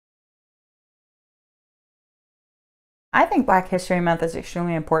I think Black History Month is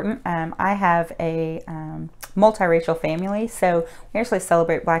extremely important. I have a multiracial family, so we actually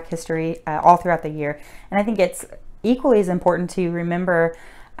celebrate Black history all throughout the year. And I think it's equally as important to remember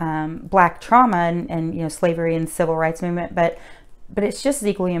Black trauma and you know, slavery and civil rights movement, but it's just as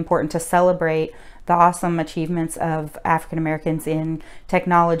equally important to celebrate the awesome achievements of African Americans in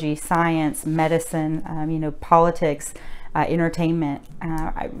technology, science, medicine, you know, politics, entertainment.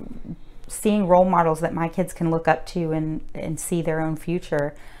 Seeing role models that my kids can look up to and see their own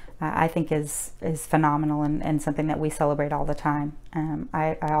future, I think is phenomenal and something that we celebrate all the time.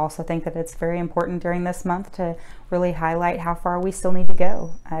 I also think that it's very important during this month to really highlight how far we still need to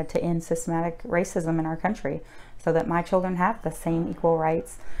go to end systematic racism in our country, so that my children have the same equal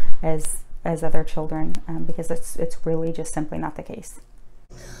rights as other children, because it's really just simply not the case.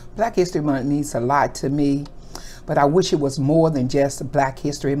 Black History Month means a lot to me, but I wish it was more than just Black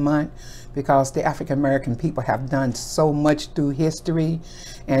History Month, because the African American people have done so much through history,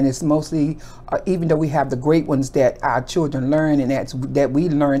 and it's mostly, even though we have the great ones that our children learn and that we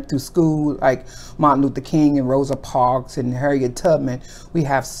learned through school, like Martin Luther King and Rosa Parks and Harriet Tubman, we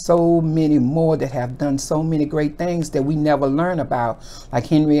have so many more that have done so many great things that we never learn about, like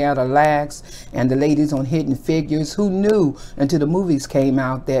Henrietta Lacks and the ladies on Hidden Figures, who knew until the movies came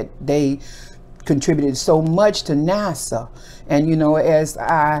out that they contributed so much to NASA. And you know, as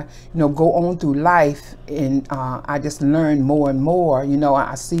I go on through life, and I just learn more and more. You know,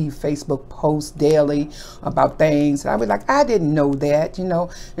 I see Facebook posts daily about things, and I was like, I didn't know that, you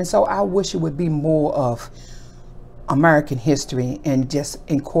know. And so I wish it would be more of American history and just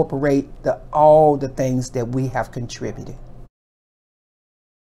incorporate all the things that we have contributed.